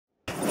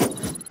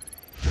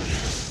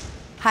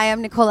Hi,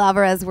 I'm Nicole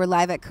Alvarez. We're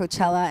live at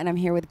Coachella, and I'm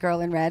here with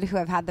Girl in Red, who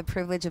I've had the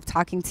privilege of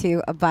talking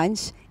to a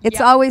bunch. It's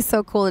always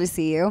so cool to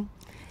see you.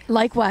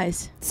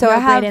 Likewise. So you I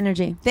have great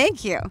energy.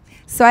 Thank you.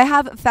 So I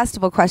have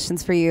festival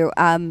questions for you.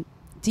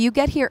 Do you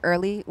get here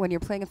early when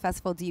you're playing a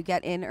festival? Do you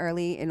get in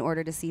early in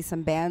order to see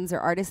some bands or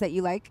artists that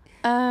you like?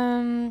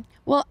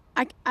 Well,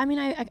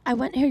 I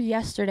went here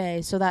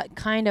yesterday, so that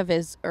kind of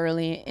is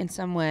early in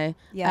some way.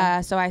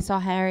 Yeah. So I saw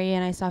Harry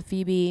and I saw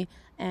Phoebe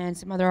and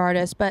some other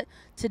artists, but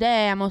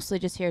today I'm mostly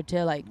just here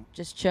to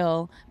just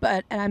chill.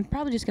 And I'm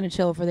probably just gonna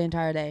chill for the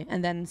entire day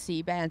and then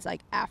see bands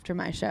after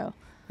my show.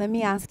 Let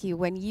me ask you,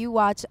 when you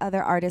watch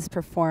other artists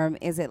perform,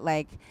 is it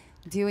like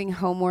doing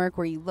homework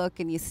where you look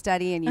and you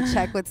study and you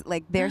check what's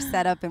their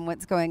setup and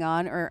what's going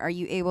on, or are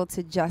you able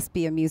to just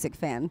be a music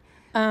fan?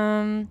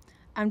 I'm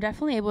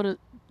definitely able to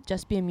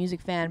just be a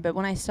music fan, but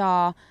when I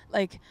saw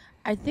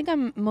I think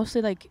I'm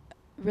mostly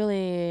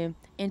really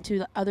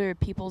into other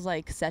people's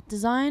set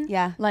design.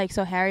 Yeah.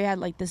 So Harry had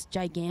this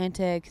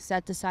gigantic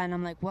set design.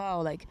 I'm like,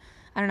 whoa, I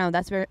don't know,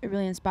 that's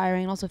really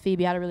inspiring. Also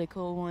Phoebe had a really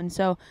cool one.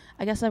 So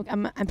I guess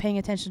I'm paying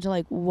attention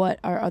to what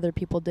are other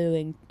people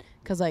doing,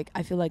 because I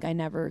feel like I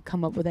never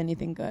come up with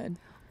anything good.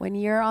 When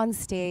you're on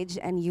stage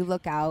and you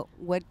look out,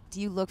 what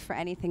do you look for,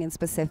 anything in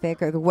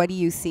specific, or what do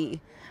you see?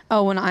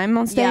 Oh, when I'm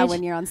on stage? Yeah,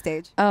 when you're on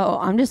stage. Oh,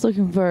 I'm just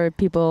looking for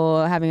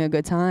people having a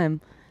good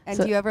time. And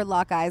do you ever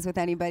lock eyes with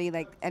anybody,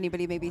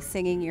 anybody maybe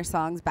singing your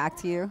songs back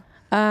to you?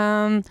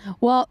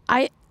 Well,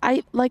 I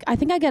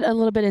think I get a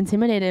little bit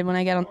intimidated when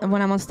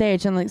I'm on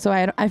stage, and so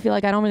I feel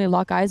like I don't really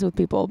lock eyes with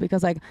people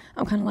because I'm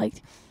kind of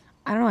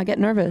I don't know, I get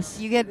nervous.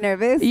 You get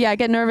nervous? Yeah, I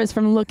get nervous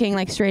from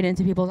looking straight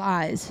into people's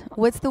eyes.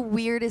 What's the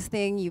weirdest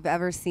thing you've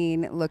ever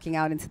seen looking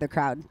out into the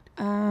crowd?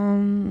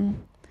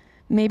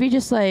 Maybe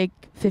just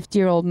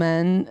 50-year-old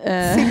men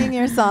singing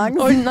your songs,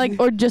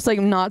 or just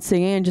not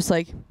singing and just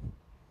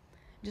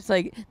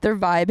they're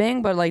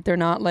vibing, but they're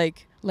not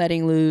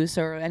letting loose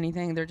or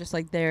anything. They're just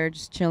there,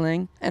 just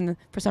chilling. And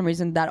for some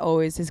reason, that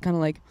always is kind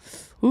of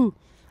ooh,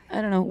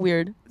 I don't know,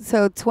 weird.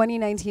 So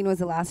 2019 was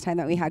the last time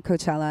that we had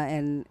Coachella,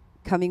 and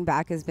coming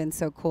back has been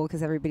so cool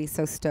because everybody's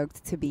so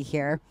stoked to be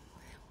here.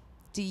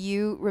 Do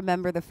you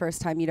remember the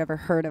first time you'd ever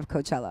heard of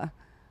Coachella?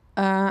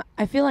 I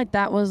feel like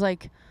that was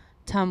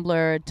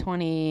Tumblr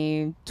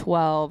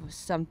 2012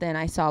 something.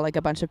 I saw a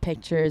bunch of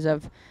pictures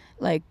of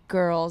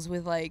girls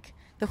with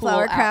the cool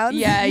flower crowns,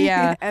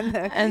 yeah,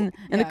 and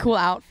the cool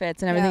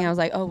outfits and everything. I was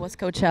like, oh, what's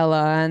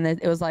Coachella? And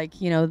it was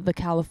the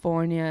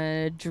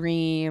California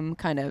dream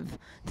kind of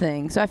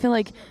thing. So I feel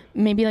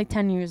maybe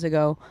 10 years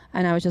ago,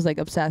 and I was just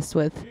obsessed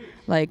with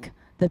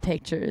the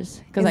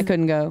pictures because I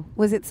couldn't go.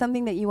 Was it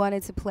something that you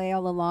wanted to play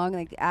all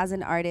along? As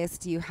an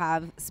artist, do you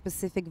have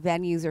specific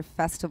venues or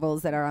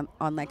festivals that are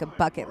on a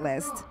bucket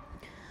list?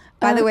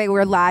 By the way,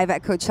 we're live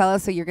at Coachella,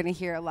 so you're going to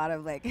hear a lot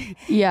of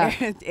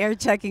air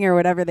checking or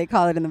whatever they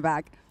call it in the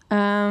back.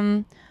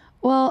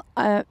 Well,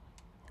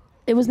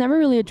 it was never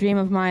really a dream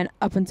of mine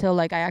up until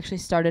I actually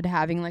started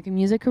having a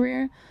music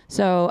career.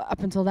 So up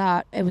until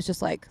that, it was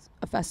just a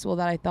festival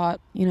that I thought,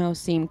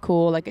 seemed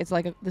cool. It's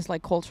this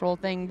cultural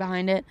thing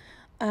behind it.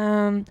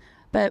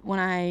 But when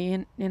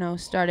I,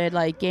 started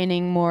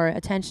gaining more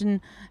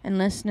attention and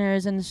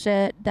listeners and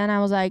shit, then I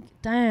was like,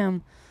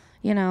 damn,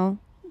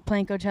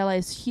 playing Coachella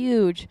is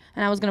huge.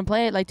 And I was going to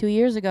play it 2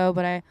 years ago,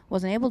 but I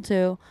wasn't able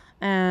to.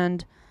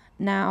 And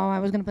now I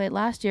was going to play it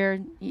last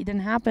year. It didn't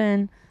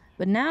happen.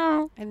 But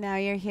now. And now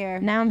you're here.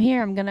 Now I'm here.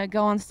 I'm going to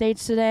go on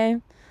stage today.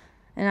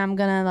 And I'm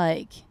going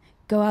to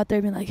go out there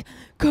and be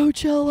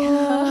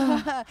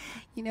Coachella.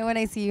 When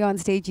I see you on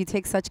stage, you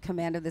take such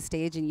command of the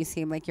stage and you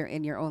seem like you're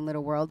in your own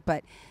little world.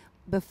 But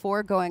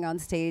before going on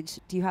stage,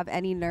 do you have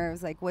any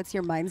nerves? What's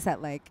your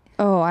mindset like?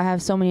 Oh, I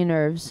have so many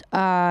nerves.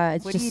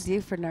 What do you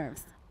do for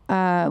nerves?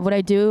 What I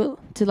do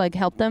to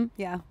help them?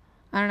 Yeah.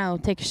 I don't know,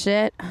 take a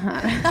shit.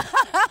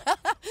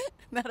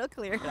 That'll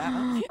clear it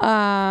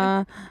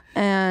out.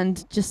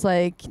 And just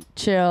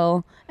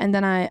chill. And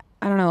then I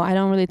don't know, I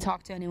don't really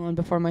talk to anyone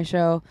before my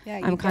show.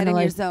 Yeah, I'm kind of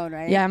in your zone,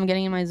 right? Yeah, I'm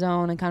getting in my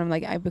zone and kind of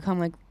I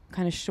become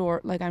kind of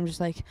short. I'm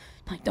just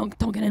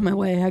don't get in my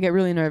way. I get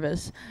really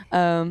nervous.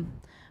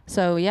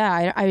 So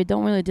yeah, I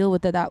don't really deal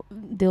with it that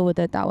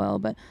well.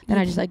 But then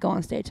I just go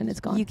on stage and it's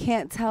gone. You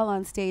can't tell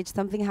on stage.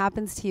 Something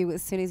happens to you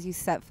as soon as you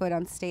set foot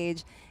on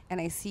stage, and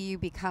I see you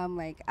become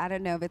I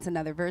don't know if it's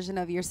another version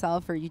of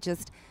yourself or you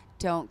just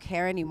don't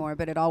care anymore.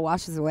 But it all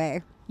washes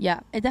away. Yeah,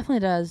 it definitely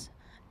does,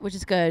 which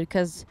is good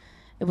because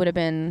it would have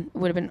been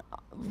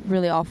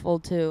really awful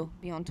to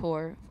be on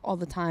tour all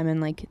the time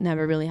and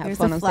never really have fun on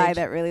stage. There's a fly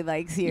that really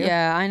likes you.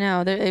 Yeah, I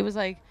know. It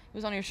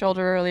was on your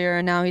shoulder earlier,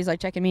 and now he's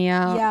checking me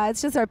out. Yeah,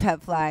 it's just our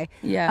pet fly.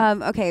 Yeah.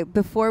 Okay,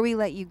 before we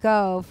let you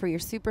go, for your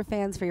super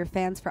fans, for your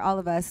fans, for all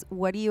of us,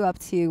 what are you up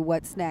to?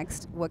 What's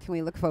next? What can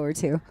we look forward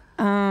to?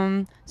 So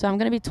I'm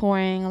gonna be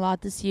touring a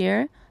lot this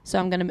year. So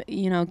I'm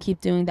gonna keep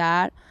doing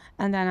that,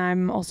 and then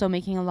I'm also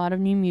making a lot of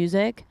new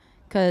music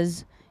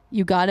because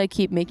you gotta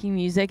keep making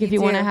music if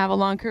you want to have a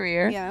long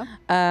career.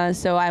 Yeah.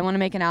 So I want to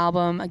make an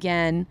album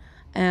again,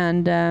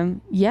 and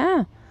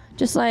yeah,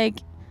 just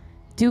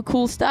do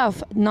cool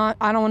stuff.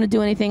 I don't want to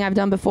do anything I've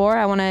done before.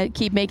 I want to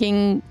keep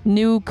making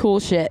new cool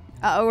shit.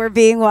 Oh, we're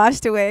being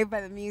washed away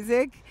by the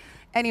music.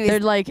 Anyways, They're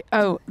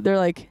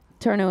like,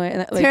 turn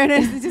away. Like, turn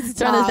this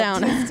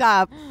down. Just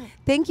stop.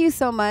 Thank you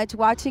so much.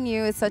 Watching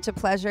you is such a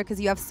pleasure because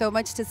you have so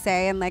much to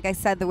say. And like I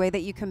said, the way that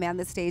you command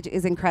the stage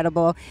is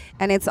incredible.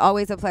 And it's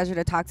always a pleasure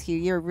to talk to you.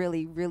 You're a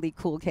really, really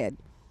cool kid.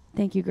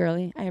 Thank you,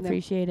 girlie. I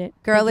appreciate it.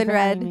 Girl in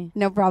Red.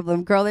 No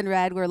problem. Girl in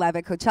Red. We're live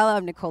at Coachella.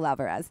 I'm Nicole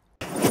Alvarez.